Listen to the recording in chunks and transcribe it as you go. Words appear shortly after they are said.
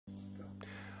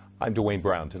I'm Dwayne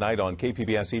Brown. Tonight on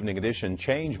KPBS Evening Edition,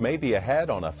 change may be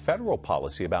ahead on a federal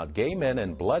policy about gay men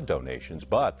and blood donations,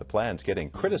 but the plan's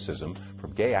getting criticism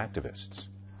from gay activists.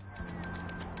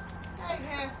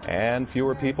 And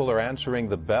fewer people are answering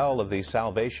the bell of the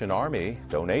Salvation Army.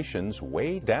 Donations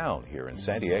way down here in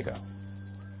San Diego.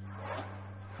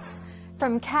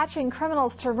 From catching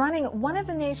criminals to running one of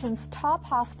the nation's top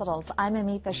hospitals, I'm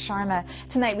Amita Sharma.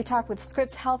 Tonight we talk with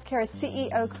Scripps Healthcare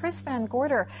CEO Chris Van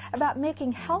Gorder about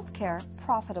making healthcare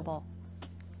profitable.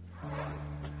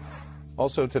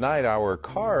 Also tonight, our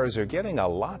cars are getting a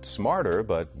lot smarter,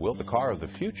 but will the car of the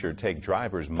future take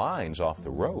drivers' minds off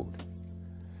the road?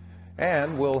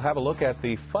 And we'll have a look at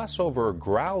the fuss over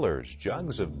growlers,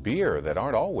 jugs of beer that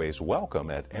aren't always welcome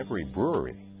at every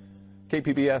brewery.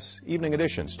 KPBS Evening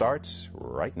Edition starts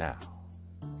right now.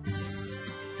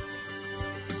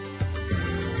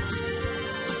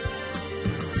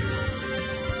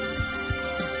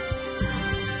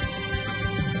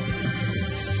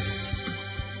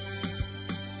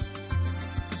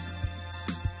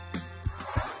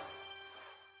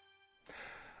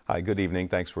 Hi, good evening.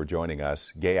 Thanks for joining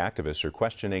us. Gay activists are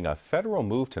questioning a federal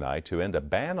move tonight to end a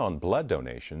ban on blood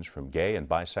donations from gay and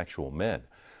bisexual men.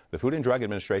 The Food and Drug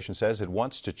Administration says it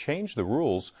wants to change the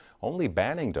rules, only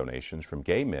banning donations from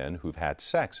gay men who've had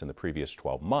sex in the previous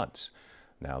 12 months.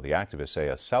 Now, the activists say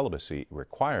a celibacy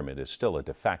requirement is still a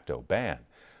de facto ban.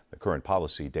 The current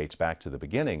policy dates back to the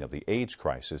beginning of the AIDS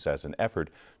crisis as an effort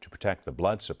to protect the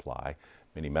blood supply.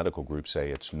 Many medical groups say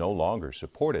it's no longer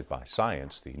supported by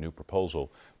science. The new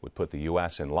proposal would put the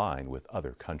U.S. in line with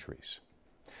other countries.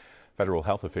 Federal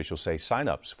health officials say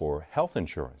sign-ups for health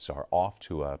insurance are off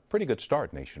to a pretty good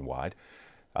start nationwide.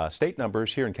 State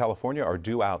numbers here in California are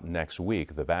due out next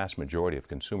week. The vast majority of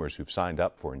consumers who've signed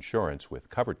up for insurance with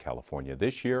Covered California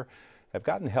this year have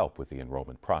gotten help with the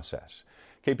enrollment process.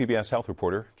 KPBS health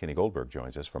reporter Kenny Goldberg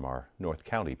joins us from our North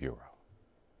County Bureau.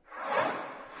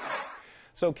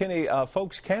 So, Kenny,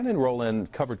 folks can enroll in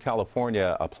Covered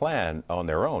California a plan on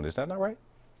their own. Is that not right?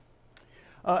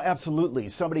 Absolutely.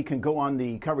 Somebody can go on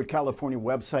the Covered California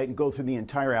website and go through the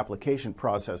entire application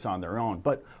process on their own.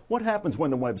 But what happens when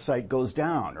the website goes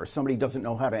down or somebody doesn't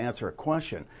know how to answer a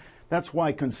question? That's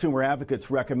why consumer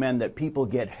advocates recommend that people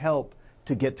get help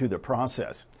to get through the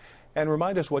process. And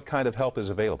remind us what kind of help is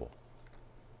available.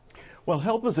 Well,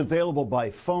 help is available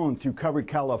by phone through Covered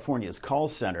California's call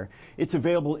center. It's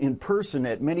available in person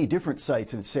at many different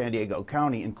sites in San Diego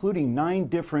County, including 9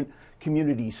 different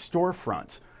community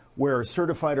storefronts, where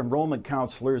certified enrollment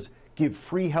counselors give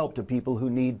free help to people who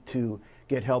need to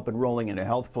get help enrolling in a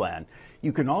health plan.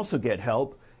 You can also get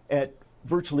help at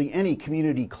virtually any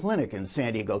community clinic in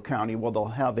San Diego County where they'll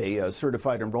have a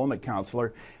certified enrollment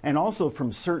counselor, and also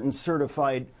from certain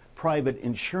certified private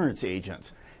insurance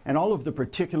agents. And all of the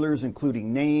particulars,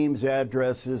 including names,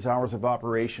 addresses, hours of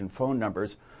operation, phone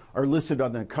numbers, are listed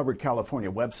on the Covered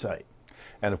California website.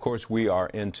 And of course, we are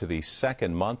into the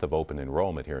second month of open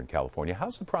enrollment here in California.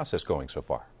 How's the process going so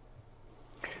far?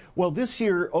 Well, this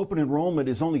year, open enrollment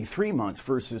is only 3 months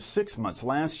versus 6 months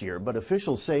last year, but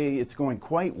officials say it's going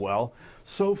quite well.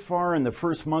 So far in the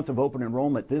first month of open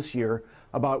enrollment this year,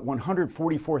 about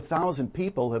 144,000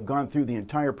 people have gone through the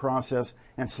entire process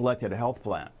and selected a health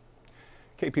plan.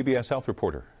 KPBS health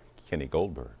reporter Kenny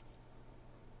Goldberg.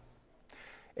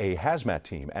 A hazmat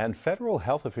team and federal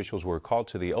health officials were called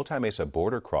to the Otay Mesa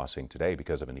border crossing today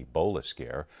because of an Ebola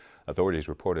scare. Authorities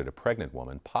reported a pregnant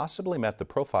woman possibly met the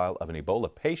profile of an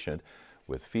Ebola patient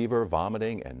with fever,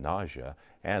 vomiting, and nausea,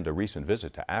 and a recent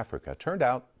visit to Africa. Turned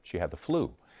out she had the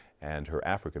flu, and her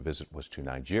Africa visit was to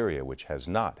Nigeria, which has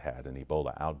not had an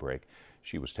Ebola outbreak.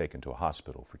 She was taken to a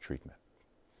hospital for treatment.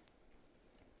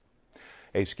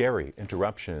 A scary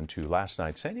interruption to last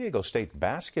night's San Diego State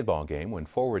basketball game when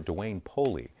forward Dwayne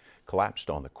Poley collapsed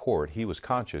on the court. He was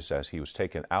conscious as he was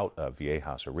taken out of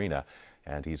Viejas Arena,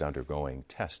 and he's undergoing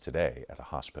tests today at a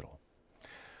hospital.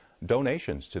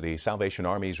 Donations to the Salvation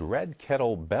Army's Red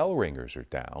Kettle bell ringers are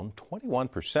down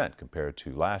 21% compared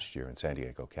to last year in San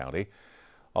Diego County.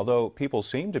 Although people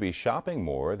seem to be shopping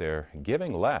more, they're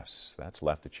giving less. That's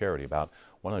left the charity about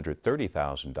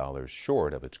 $130,000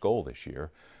 short of its goal this year.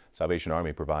 Salvation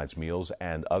Army provides meals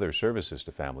and other services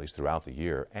to families throughout the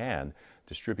year and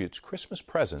distributes Christmas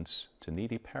presents to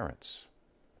needy parents.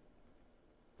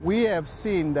 We have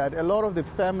seen that a lot of the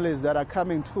families that are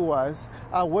coming to us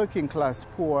are working class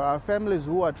poor, are families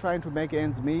who are trying to make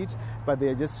ends meet, but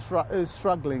they're just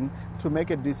struggling to make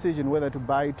a decision whether to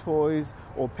buy toys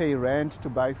or pay rent, to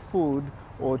buy food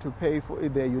or to pay for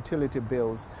their utility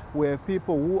bills. We have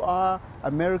people who are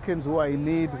Americans who are in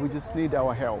need, who just need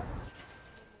our help.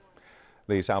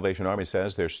 The Salvation Army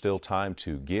says there's still time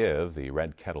to give. The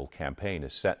Red Kettle campaign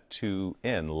is set to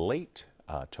end late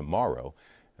tomorrow.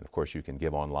 And of course, you can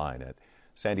give online at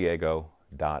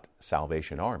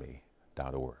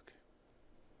sandiego.salvationarmy.org.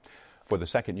 For the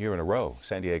second year in a row,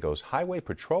 San Diego's highway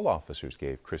patrol officers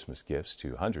gave Christmas gifts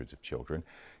to hundreds of children.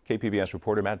 KPBS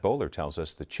reporter Matt Bowler tells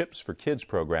us the Chips for Kids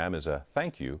program is a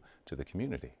thank you to the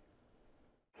community.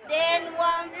 Then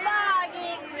one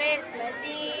foggy Christmas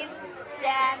Eve,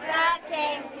 Santa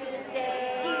came to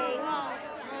say,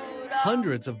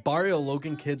 Hundreds of Barrio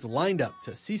Logan kids lined up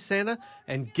to see Santa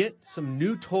and get some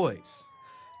new toys.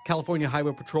 California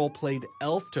Highway Patrol played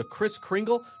elf to Kris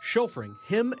Kringle, chauffeuring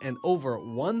him and over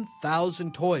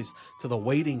 1,000 toys to the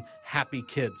waiting happy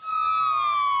kids.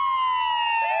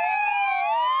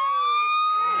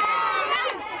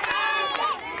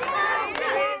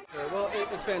 Well,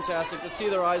 it's fantastic to see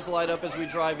their eyes light up as we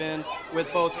drive in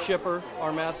with both Chipper,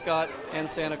 our mascot, and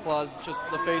Santa Claus. Just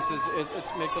the faces, it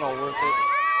makes it all worth it.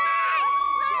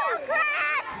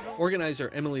 Organizer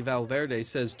Emily Valverde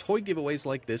says toy giveaways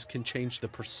like this can change the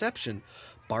perception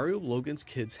Barrio Logan's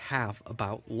kids have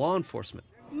about law enforcement.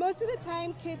 Most of the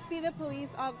time, kids see the police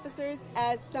officers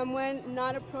as someone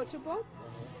not approachable.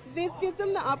 This gives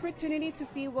them the opportunity to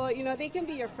see, well, they can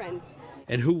be your friends.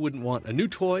 And who wouldn't want a new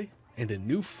toy and a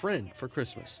new friend for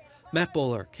Christmas? Matt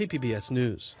Bowler, KPBS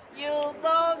News. you'll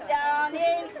go down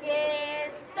in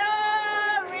history.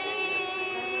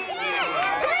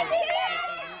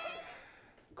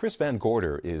 Chris Van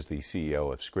Gorder is the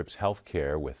CEO of Scripps Health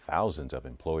with thousands of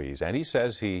employees, and he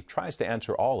says he tries to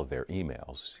answer all of their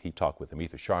emails. He talked with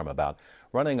Amitha Sharma about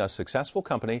running a successful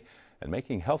company and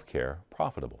making healthcare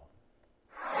profitable.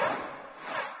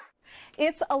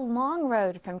 It's a long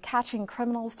road from catching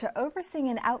criminals to overseeing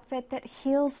an outfit that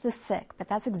heals the sick, but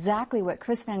that's exactly what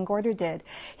Chris Van Gorder did.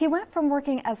 He went from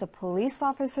working as a police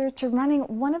officer to running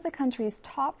one of the country's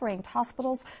top-ranked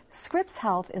hospitals, Scripps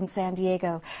Health in San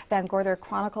Diego. Van Gorder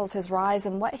chronicles his rise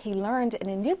and what he learned in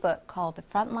a new book called The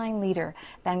Frontline Leader.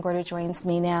 Van Gorder joins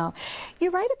me now.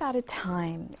 You write about a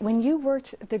time when you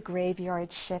worked the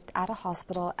graveyard shift at a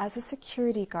hospital as a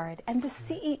security guard, and the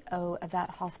CEO of that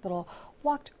hospital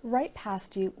walked right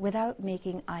past you without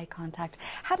making eye contact.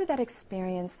 How did that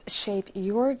experience shape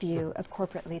your view of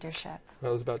corporate leadership?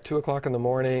 It was about 2 o'clock in the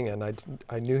morning, and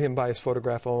I knew him by his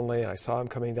photograph only, and I saw him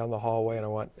coming down the hallway,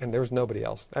 and there was nobody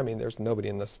else. I mean, there's nobody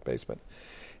in this basement.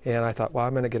 And I thought, well,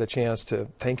 I'm going to get a chance to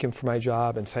thank him for my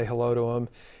job and say hello to him.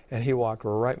 And he walked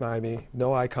right by me,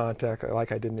 no eye contact,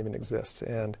 like I didn't even exist.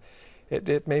 And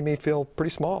it made me feel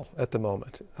pretty small at the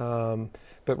moment.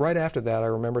 But right after that, I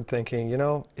remembered thinking,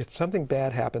 if something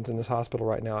bad happens in this hospital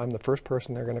right now, I'm the first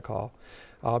person they're going to call.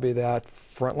 I'll be that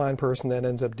frontline person that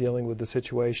ends up dealing with the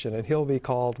situation, and he'll be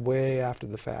called way after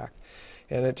the fact.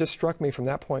 And it just struck me from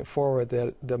that point forward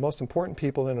that the most important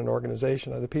people in an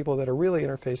organization are the people that are really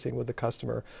interfacing with the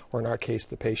customer, or in our case,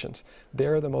 the patients.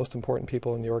 They're the most important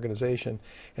people in the organization,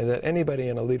 and that anybody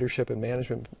in a leadership and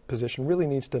management position really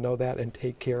needs to know that and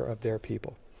take care of their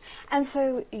people. And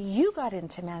so you got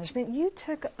into management. You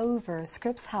took over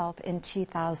Scripps Health in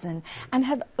 2000 and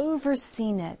have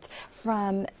overseen it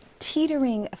from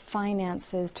teetering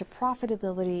finances to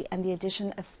profitability and the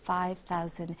addition of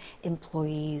 5,000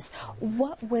 employees.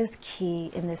 What was key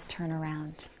in this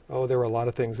turnaround? Oh, there were a lot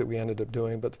of things that we ended up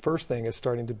doing, but the first thing is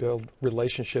starting to build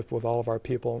relationship with all of our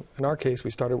people. In our case,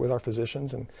 we started with our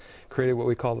physicians and created what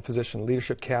we call the Physician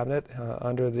Leadership Cabinet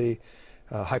under the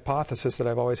hypothesis that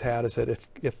I've always had is that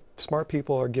if smart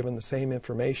people are given the same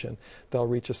information, they'll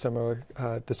reach a similar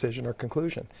decision or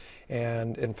conclusion.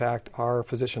 And in fact, our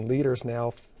physician leaders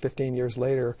now, 15 years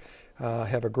later,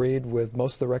 have agreed with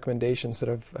most of the recommendations that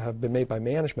have been made by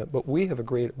management, but we have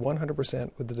agreed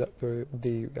 100% with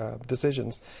the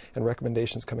decisions and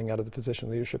recommendations coming out of the Physician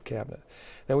Leadership Cabinet.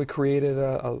 Then we created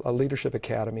a leadership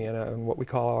academy and what we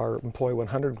call our Employee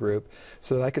 100 group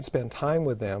so that I could spend time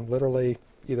with them, literally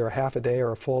either a half a day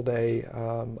or a full day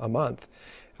a month,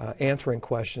 answering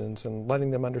questions and letting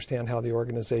them understand how the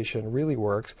organization really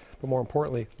works, but more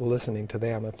importantly, listening to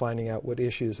them and finding out what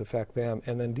issues affect them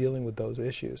and then dealing with those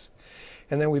issues.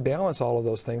 And then we balance all of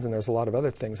those things, and there's a lot of other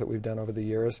things that we've done over the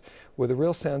years, with a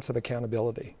real sense of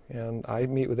accountability. And I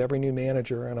meet with every new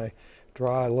manager and I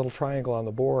draw a little triangle on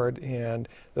the board, and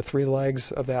the three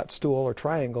legs of that stool or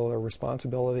triangle are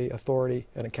responsibility, authority,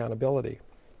 and accountability.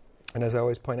 And as I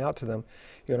always point out to them,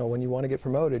 when you want to get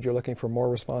promoted, you're looking for more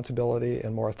responsibility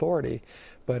and more authority.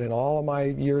 But in all of my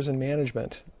years in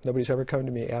management, nobody's ever come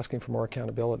to me asking for more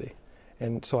accountability.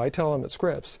 And so I tell them at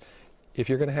Scripps, if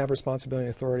you're going to have responsibility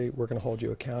and authority, we're going to hold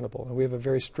you accountable. And we have a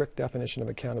very strict definition of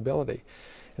accountability.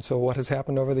 And so what has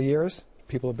happened over the years?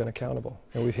 people have been accountable.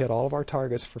 And we've hit all of our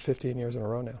targets for 15 years in a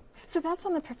row now. So that's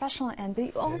on the professional end, but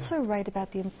you also write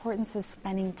about the importance of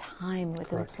spending time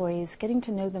with employees, getting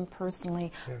to know them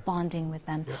personally, bonding with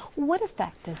them. What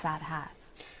effect does that have?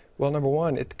 Well, number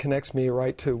one, it connects me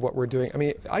right to what we're doing. I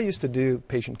mean, I used to do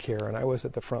patient care, and I was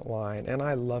at the front line, and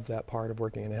I loved that part of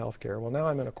working in healthcare. Well, now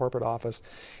I'm in a corporate office,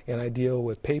 and I deal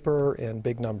with paper and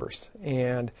big numbers.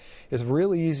 And it's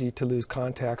really easy to lose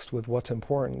context with what's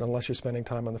important unless you're spending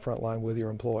time on the front line with your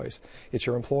employees. It's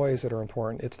your employees that are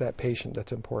important. It's that patient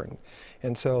that's important.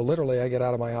 And so literally I get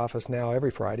out of my office now every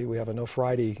Friday. We have a no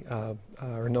Friday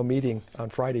or no meeting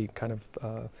on Friday kind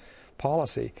of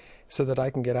policy, so that I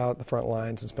can get out at the front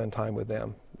lines and spend time with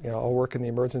them. You know, I'll work in the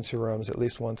emergency rooms at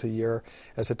least once a year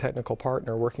as a technical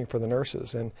partner working for the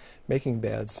nurses and making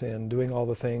beds and doing all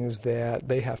the things that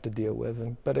they have to deal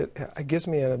with. But it gives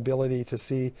me an ability to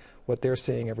see what they're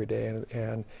seeing every day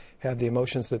and have the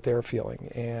emotions that they're feeling.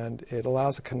 And it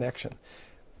allows a connection,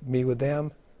 me with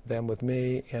them with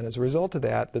me. And as a result of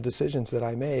that, the decisions that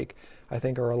I make, I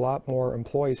think, are a lot more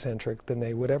employee-centric than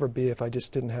they would ever be if I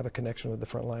just didn't have a connection with the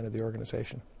front line of the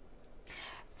organization.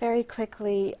 Very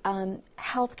quickly,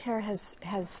 healthcare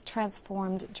has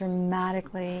transformed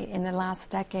dramatically in the last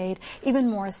decade, even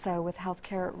more so with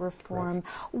healthcare reform.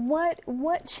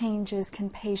 What changes can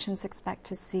patients expect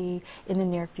to see in the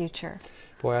near future?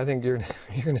 Boy, I think you're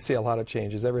going to see a lot of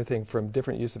changes, everything from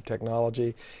different use of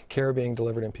technology, care being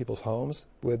delivered in people's homes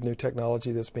with new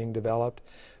technology that's being developed,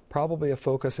 probably a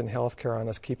focus in healthcare on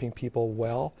us keeping people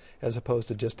well as opposed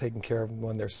to just taking care of them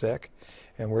when they're sick.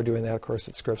 And we're doing that, of course,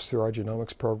 at Scripps through our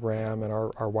genomics program and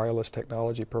our wireless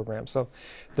technology program. So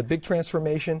the big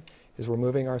transformation is we're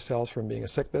moving ourselves from being a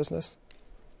sick business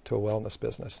to a wellness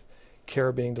business.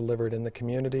 Care being delivered in the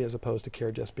community as opposed to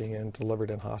care just being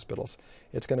delivered in hospitals.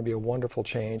 It's going to be a wonderful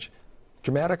change.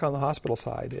 Dramatic on the hospital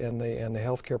side and the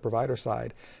healthcare provider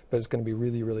side, but it's going to be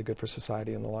really, really good for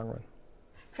society in the long run.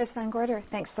 Chris Van Gorder,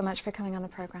 thanks so much for coming on the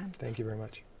program. Thank you very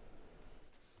much.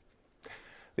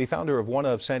 The founder of one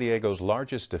of San Diego's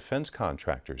largest defense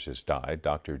contractors has died.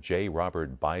 Dr. J.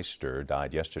 Robert Beister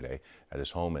died yesterday at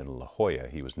his home in La Jolla.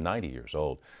 He was 90 years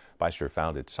old. Beister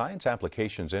founded Science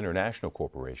Applications International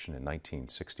Corporation in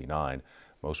 1969.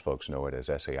 Most folks know it as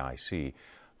SAIC.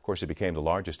 Of course, it became the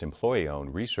largest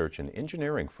employee-owned research and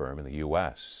engineering firm in the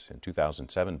U.S. In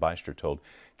 2007, Beister told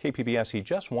KPBS he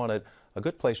just wanted a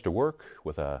good place to work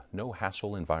with a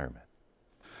no-hassle environment.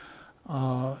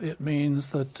 It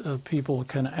means that people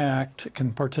can act,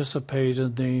 can participate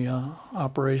in the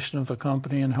operation of the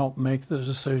company and help make the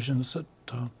decisions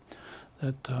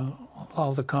that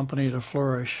allow the company to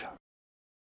flourish.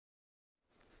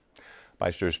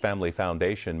 Beister's family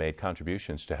foundation made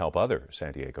contributions to help other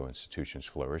San Diego institutions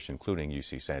flourish, including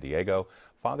UC San Diego,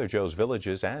 Father Joe's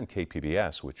Villages, and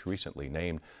KPBS, which recently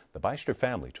named the Beister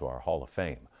family to our Hall of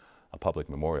Fame. A public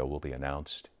memorial will be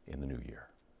announced in the new year.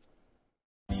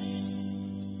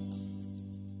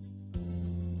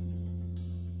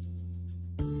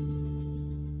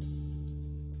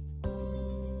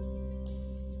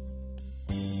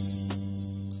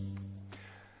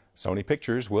 Sony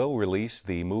Pictures will release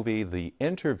the movie The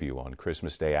Interview on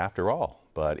Christmas Day after all,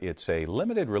 but it's a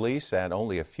limited release at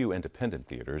only a few independent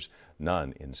theaters,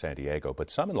 none in San Diego,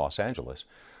 but some in Los Angeles.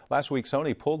 Last week,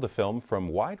 Sony pulled the film from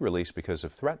wide release because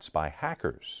of threats by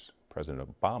hackers. President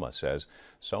Obama says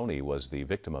Sony was the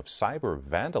victim of cyber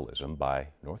vandalism by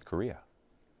North Korea.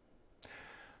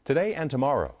 Today and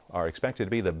tomorrow are expected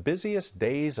to be the busiest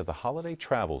days of the holiday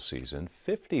travel season.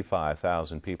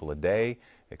 55,000 people a day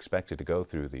expected to go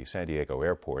through the San Diego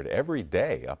airport every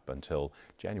day up until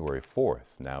January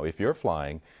 4th. Now, if you're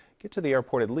flying, get to the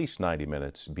airport at least 90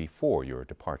 minutes before your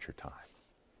departure time.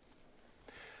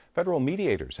 Federal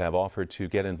mediators have offered to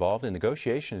get involved in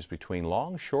negotiations between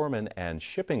longshoremen and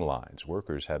shipping lines.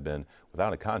 Workers have been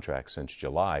without a contract since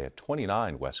July at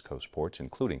 29 West Coast ports,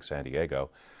 including San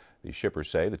Diego. The shippers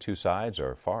say the two sides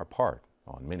are far apart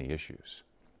on many issues.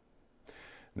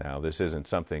 Now, this isn't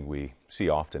something we see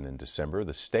often in December.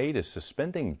 The state is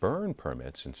suspending burn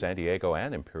permits in San Diego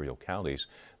and Imperial counties.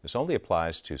 This only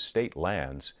applies to state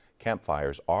lands.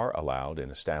 Campfires are allowed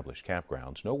in established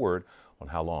campgrounds. No word on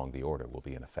how long the order will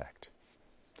be in effect.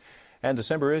 And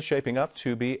December is shaping up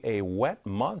to be a wet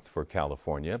month for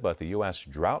California, but the U.S.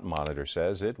 Drought Monitor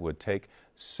says it would take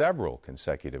several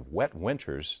consecutive wet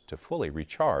winters to fully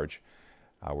recharge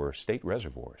our state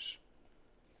reservoirs.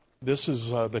 This is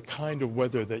the kind of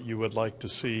weather that you would like to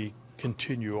see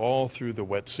continue all through the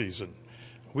wet season.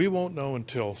 We won't know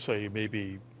until, say,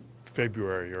 maybe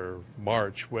February or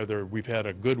March whether we've had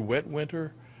a good wet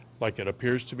winter, like it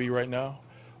appears to be right now,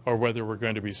 or whether we're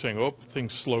going to be saying, oh,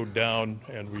 things slowed down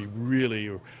and we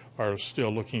really are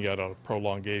still looking at a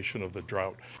prolongation of the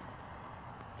drought.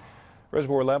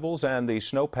 Reservoir levels and the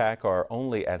snowpack are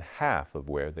only at half of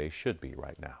where they should be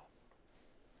right now.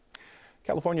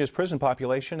 California's prison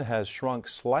population has shrunk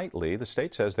slightly. The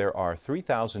state says there are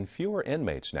 3,000 fewer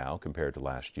inmates now compared to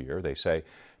last year. They say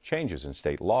changes in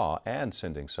state law and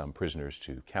sending some prisoners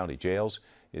to county jails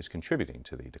is contributing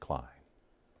to the decline.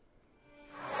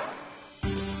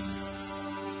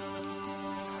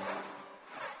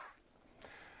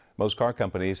 Most car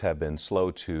companies have been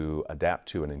slow to adapt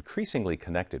to an increasingly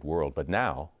connected world, but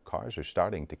now cars are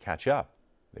starting to catch up.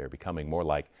 They're becoming more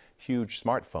like huge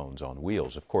smartphones on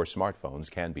wheels. Of course, smartphones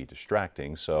can be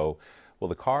distracting, so will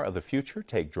the car of the future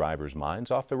take drivers' minds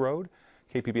off the road?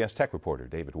 KPBS tech reporter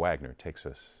David Wagner takes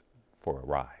us for a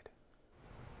ride.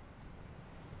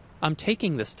 I'm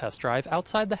taking this test drive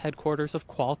outside the headquarters of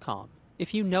Qualcomm.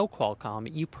 If you know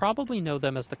Qualcomm, you probably know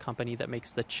them as the company that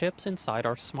makes the chips inside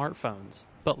our smartphones.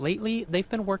 But lately, they've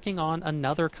been working on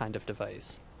another kind of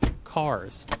device: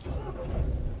 cars.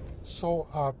 So,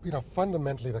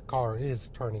 fundamentally the car is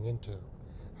turning into,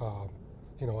 a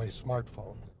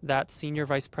smartphone. That's Senior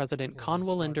Vice President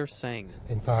Kanwalinder Singh.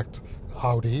 In fact,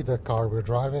 Audi, the car we're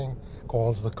driving,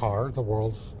 calls the car the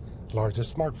world's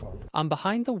largest smartphone. I'm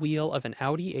behind the wheel of an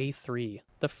Audi A3,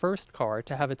 the first car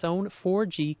to have its own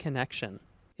 4G connection.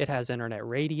 It has internet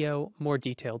radio, more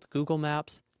detailed Google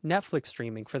Maps, Netflix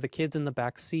streaming for the kids in the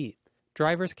back seat.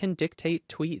 Drivers can dictate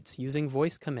tweets using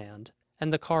voice command,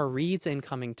 and the car reads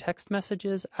incoming text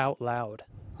messages out loud.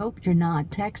 Hope you're not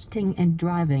texting and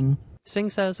driving. Singh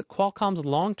says Qualcomm's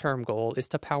long-term goal is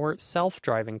to power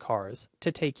self-driving cars,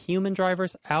 to take human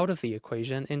drivers out of the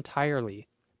equation entirely.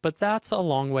 But that's a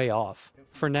long way off.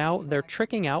 For now, they're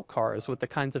tricking out cars with the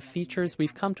kinds of features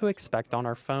we've come to expect on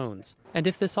our phones. And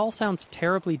if this all sounds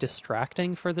terribly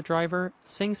distracting for the driver,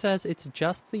 Singh says it's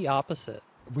just the opposite.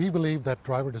 We believe that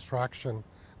driver distraction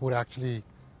would actually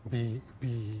be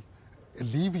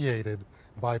alleviated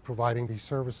by providing these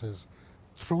services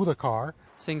through the car.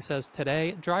 Singh says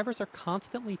today, drivers are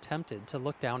constantly tempted to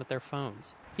look down at their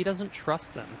phones. He doesn't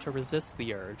trust them to resist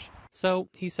the urge. So,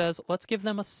 he says, let's give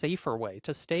them a safer way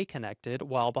to stay connected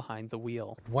while behind the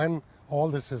wheel. When all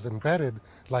this is embedded,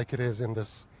 like it is in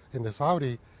this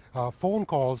Audi, phone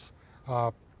calls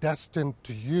destined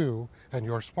to you and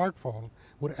your smartphone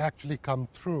would actually come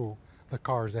through the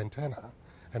car's antenna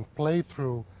and play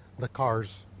through the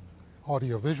car's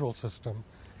audiovisual system,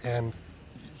 and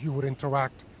you would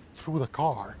interact through the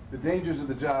car. The dangers of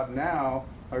the job now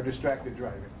are distracted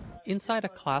driving. Inside a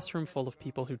classroom full of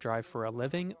people who drive for a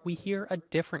living, we hear a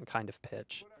different kind of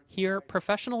pitch. Here,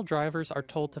 professional drivers are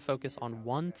told to focus on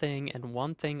one thing and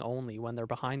one thing only when they're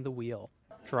behind the wheel: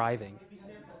 driving.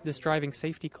 This driving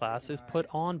safety class is put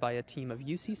on by a team of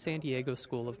UC San Diego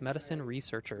School of Medicine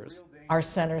researchers. Our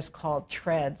center's called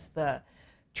TREADS, the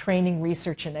Training,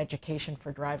 Research, and Education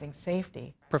for Driving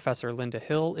Safety. Professor Linda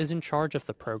Hill is in charge of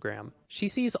the program. She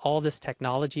sees all this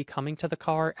technology coming to the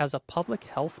car as a public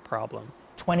health problem.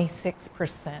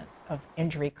 26% of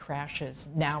injury crashes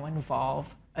now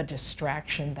involve a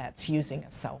distraction that's using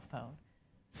a cell phone.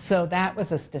 So that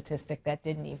was a statistic that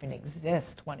didn't even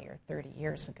exist 20 or 30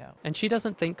 years ago. And she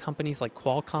doesn't think companies like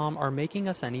Qualcomm are making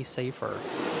us any safer.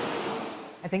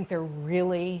 I think they're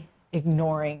really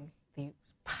ignoring the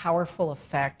powerful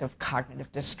effect of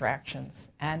cognitive distractions,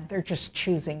 and they're just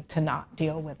choosing to not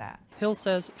deal with that. Hill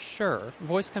says, sure,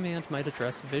 voice command might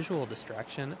address visual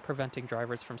distraction, preventing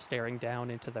drivers from staring down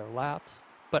into their laps,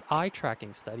 but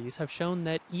eye-tracking studies have shown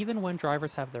that even when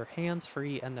drivers have their hands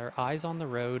free and their eyes on the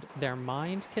road, their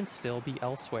mind can still be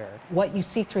elsewhere. What you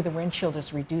see through the windshield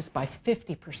is reduced by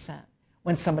 50%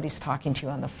 when somebody's talking to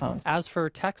you on the phone. As for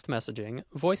text messaging,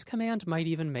 voice command might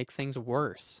even make things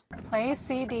worse. Play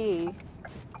CD.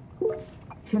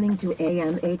 Tuning to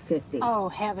AM 850. Oh,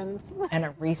 heavens. And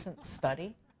a recent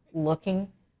study looking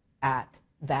at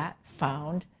that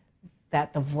found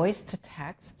that the voice to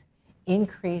text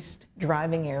increased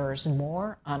driving errors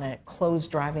more on a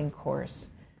closed driving course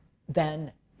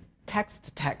than text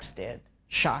to text did,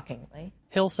 shockingly.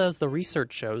 Hill says the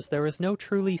research shows there is no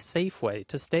truly safe way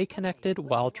to stay connected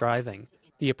while driving.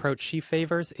 The approach she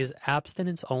favors is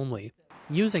abstinence only.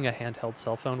 Using a handheld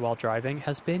cell phone while driving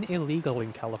has been illegal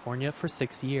in California for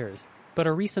 6 years. But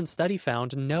a recent study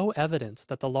found no evidence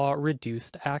that the law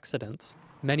reduced accidents.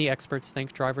 Many experts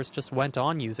think drivers just went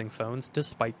on using phones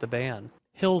despite the ban.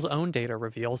 Hill's own data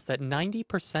reveals that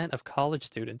 90% of college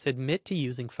students admit to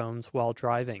using phones while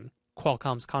driving.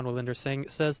 Qualcomm's Kanwalinder Singh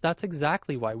says that's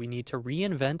exactly why we need to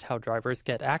reinvent how drivers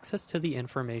get access to the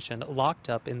information locked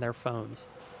up in their phones.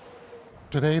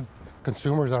 Today,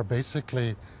 consumers are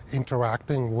basically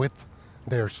interacting with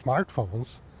their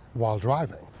smartphones while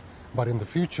driving. But in the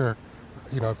future,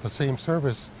 if the same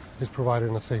service is provided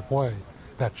in a safe way,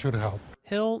 that should help.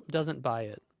 Hill doesn't buy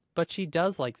it, but she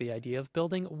does like the idea of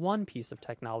building one piece of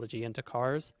technology into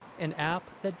cars, an app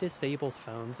that disables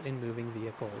phones in moving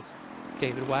vehicles.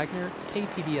 David Wagner,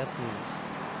 KPBS News.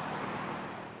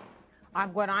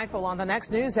 I'm Gwen Eiffel. On the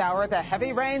next news hour, the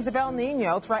heavy rains of El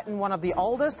Nino threaten one of the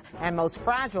oldest and most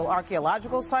fragile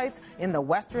archaeological sites in the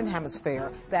Western Hemisphere.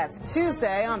 That's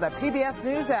Tuesday on the PBS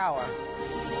News Hour.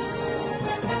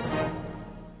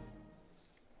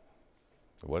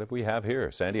 What do we have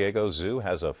here? San Diego Zoo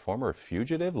has a former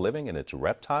fugitive living in its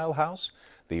reptile house.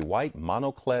 The white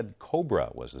monocled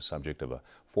cobra was the subject of a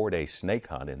 4-day snake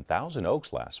hunt in Thousand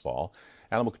Oaks last fall.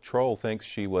 Animal Control thinks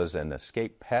she was an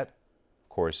escaped pet. Of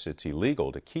course, it's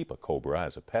illegal to keep a cobra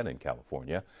as a pet in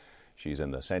California. She's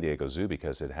in the San Diego Zoo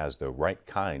because it has the right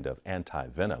kind of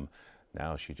anti-venom.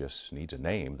 Now she just needs a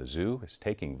name. The zoo is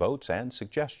taking votes and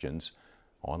suggestions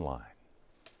online.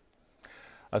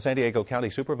 A San Diego County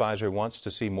supervisor wants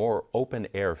to see more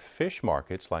open-air fish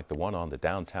markets like the one on the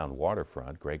downtown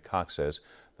waterfront. Greg Cox says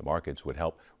the markets would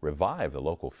help revive the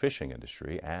local fishing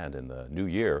industry, and in the new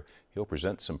year, he'll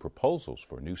present some proposals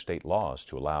for new state laws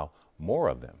to allow more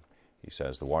of them. He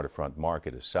says the waterfront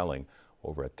market is selling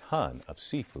over a ton of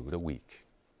seafood a week.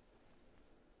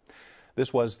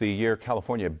 This was the year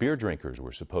California beer drinkers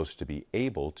were supposed to be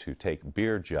able to take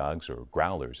beer jugs or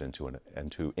growlers into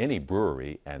any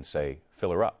brewery and say,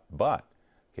 fill her up. But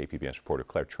KPBS reporter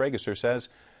Claire Trageser says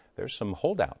there's some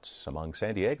holdouts among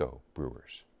San Diego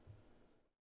brewers.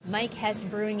 Mike Hess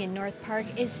Brewing in North Park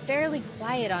is fairly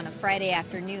quiet on a Friday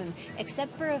afternoon,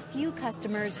 except for a few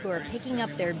customers who are picking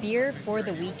up their beer for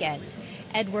the weekend.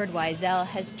 Edward Wiesel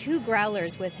has 2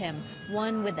 growlers with him,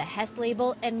 one with a Hess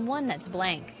label and one that's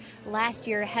blank. Last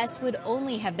year, Hess would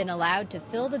only have been allowed to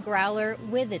fill the growler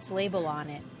with its label on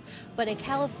it. But a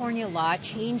California law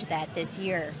changed that this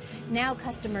year. Now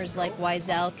customers like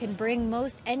Wiesel can bring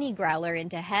most any growler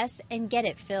into Hess and get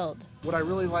it filled. What I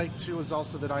really like too is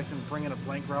also that I can bring in a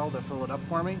blank growler to fill it up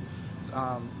for me,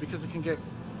 because it can get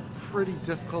pretty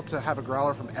difficult to have a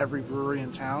growler from every brewery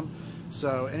in town.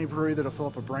 So any brewery that'll fill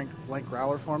up a blank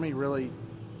growler for me,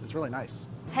 it's really nice.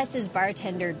 Hess's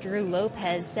bartender Drew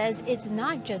Lopez says it's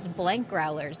not just blank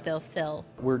growlers they'll fill.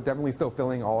 We're definitely still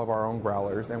filling all of our own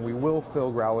growlers, and we will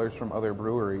fill growlers from other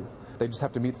breweries. They just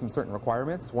have to meet some certain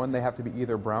requirements. One, they have to be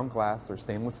either brown glass or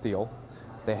stainless steel.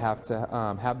 They have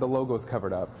to have the logos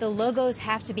covered up. The logos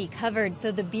have to be covered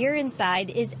so the beer inside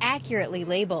is accurately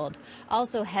labeled.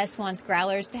 Also, Hess wants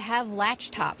growlers to have latch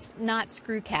tops, not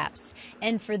screw caps.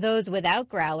 And for those without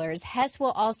growlers, Hess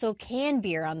will also can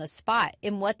beer on the spot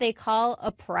in what they call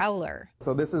a prowler.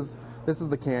 So this is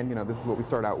the can. This is what we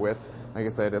start out with. Like I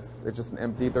said, it's just an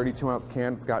empty 32-ounce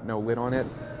can. It's got no lid on it.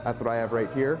 That's what I have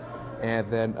right here. And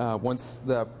then once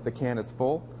the can is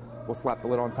full, we'll slap the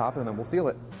lid on top and then we'll seal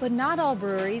it. But not all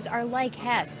breweries are like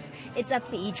Hess. It's up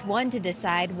to each one to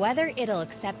decide whether it'll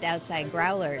accept outside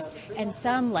growlers. And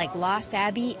some, like Lost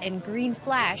Abbey and Green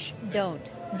Flash,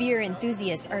 don't. Beer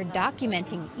enthusiasts are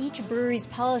documenting each brewery's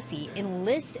policy in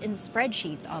lists and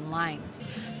spreadsheets online.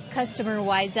 Customer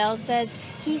Wiesel says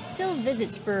he still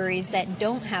visits breweries that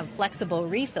don't have flexible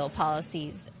refill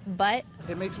policies, but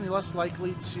it makes me less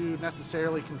likely to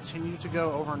necessarily continue to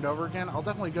go over and over again. I'll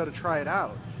definitely go to try it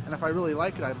out, and if I really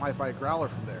like it, I might buy a growler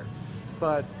from there.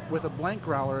 But with a blank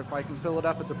growler, if I can fill it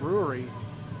up at the brewery,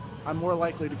 I'm more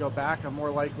likely to go back. I'm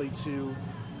more likely to,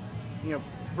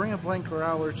 bring a blank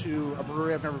growler to a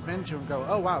brewery I've never been to and go,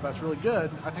 oh wow, that's really good.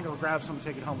 I think I'll grab some and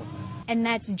take it home with me. And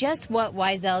that's just what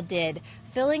Wiesel did,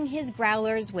 filling his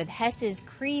growlers with Hess's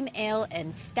cream ale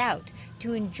and stout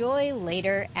to enjoy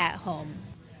later at home.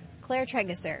 Claire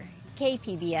Trageser,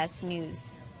 KPBS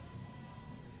News.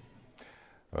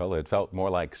 Well, it felt more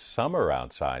like summer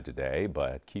outside today,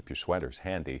 but keep your sweaters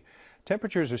handy.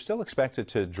 Temperatures are still expected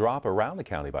to drop around the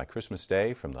county by Christmas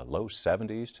Day from the low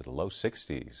 70s to the low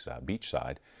 60s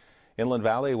beachside. Inland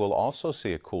Valley will also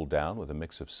see a cool down with a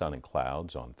mix of sun and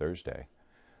clouds on Thursday.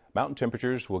 Mountain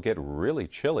temperatures will get really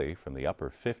chilly from the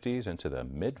upper 50s into the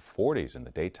mid 40s in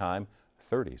the daytime,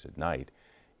 30s at night.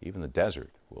 Even the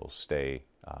desert will stay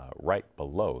right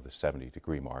below the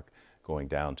 70-degree mark, going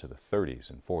down to the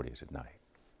 30s and 40s at night.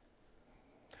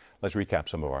 Let's recap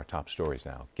some of our top stories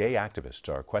now. Gay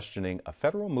activists are questioning a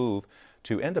federal move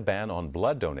to end a ban on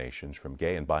blood donations from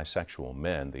gay and bisexual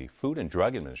men. The Food and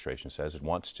Drug Administration says it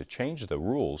wants to change the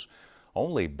rules,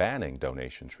 only banning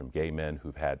donations from gay men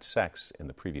who've had sex in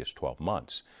the previous 12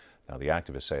 months. Now, the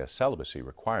activists say a celibacy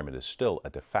requirement is still a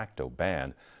de facto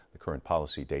ban. The current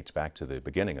policy dates back to the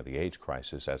beginning of the AIDS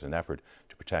crisis as an effort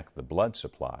to protect the blood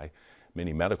supply.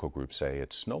 Many medical groups say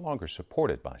it's no longer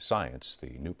supported by science.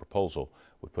 The new proposal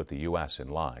would put the U.S. in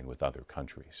line with other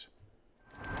countries.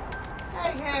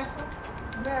 Hey, handsome.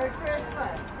 Merry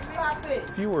Christmas. Pop it.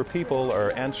 Fewer people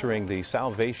are answering the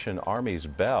Salvation Army's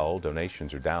bell.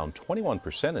 Donations are down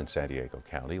 21% in San Diego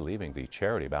County, leaving the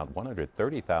charity about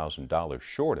 $130,000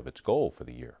 short of its goal for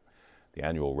the year. The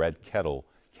annual Red Kettle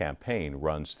campaign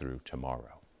runs through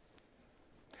tomorrow.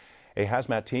 A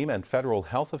hazmat team and federal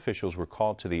health officials were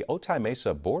called to the Otay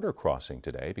Mesa border crossing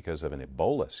today because of an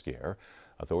Ebola scare.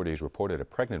 Authorities reported a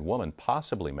pregnant woman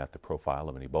possibly met the profile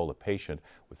of an Ebola patient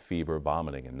with fever,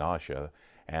 vomiting, and nausea,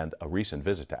 and a recent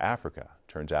visit to Africa.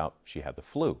 Turns out she had the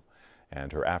flu,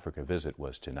 and her Africa visit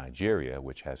was to Nigeria,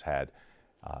 which has had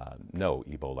no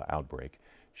Ebola outbreak.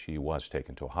 She was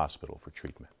taken to a hospital for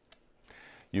treatment.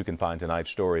 You can find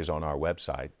tonight's stories on our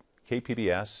website,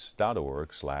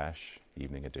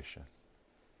 kpbs.org/evening edition.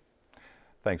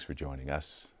 Thanks for joining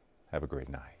us. Have a great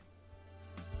night.